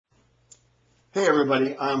Hey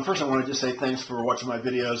everybody, first I want to just say thanks for watching my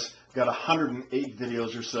videos. I've got 108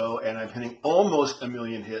 videos or so, and I'm hitting almost 1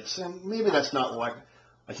 million hits, and maybe that's not like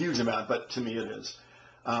a huge amount, but to me it is.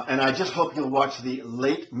 And I just hope you'll watch the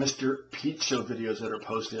Late Mr. Pete Show videos that are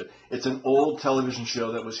posted. It's an old television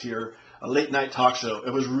show that was here, a late night talk show.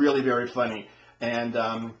 It was really very funny, and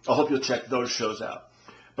I hope you'll check those shows out.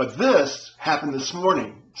 But this happened this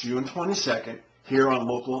morning, June 22nd, here on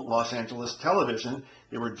local Los Angeles television.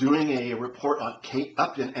 They were doing a report on Kate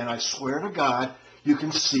Upton, and I swear to God, you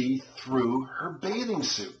can see through her bathing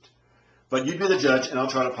suit. But you be the judge, and I'll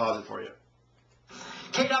try to pause it for you.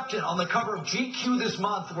 Kate Upton on the cover of GQ this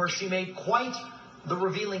month, where she made quite the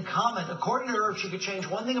revealing comment. According to her, if she could change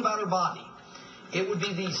one thing about her body, it would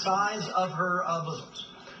be the size of her bosoms.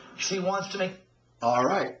 She wants to make... All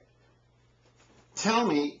right. Tell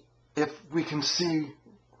me if we can see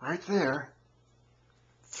right there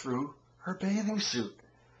through her bathing suit.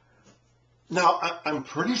 Now, I'm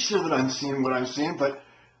pretty sure that I'm seeing what I'm seeing,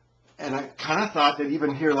 and I kind of thought that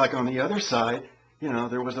even here, like on the other side, you know,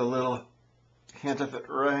 there was a little hint of it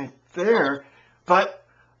right there, but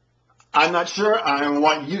I'm not sure. I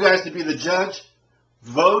want you guys to be the judge.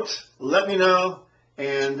 Vote, let me know,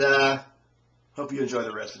 and hope you enjoy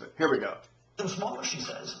the rest of it. Here we go. Smaller, she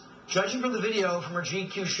says. Judging from the video from her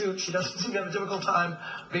GQ shoot, she doesn't seem to have a difficult time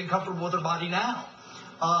being comfortable with her body now.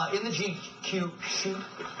 In the GQ shoot,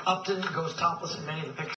 Upton goes topless in many of the pictures.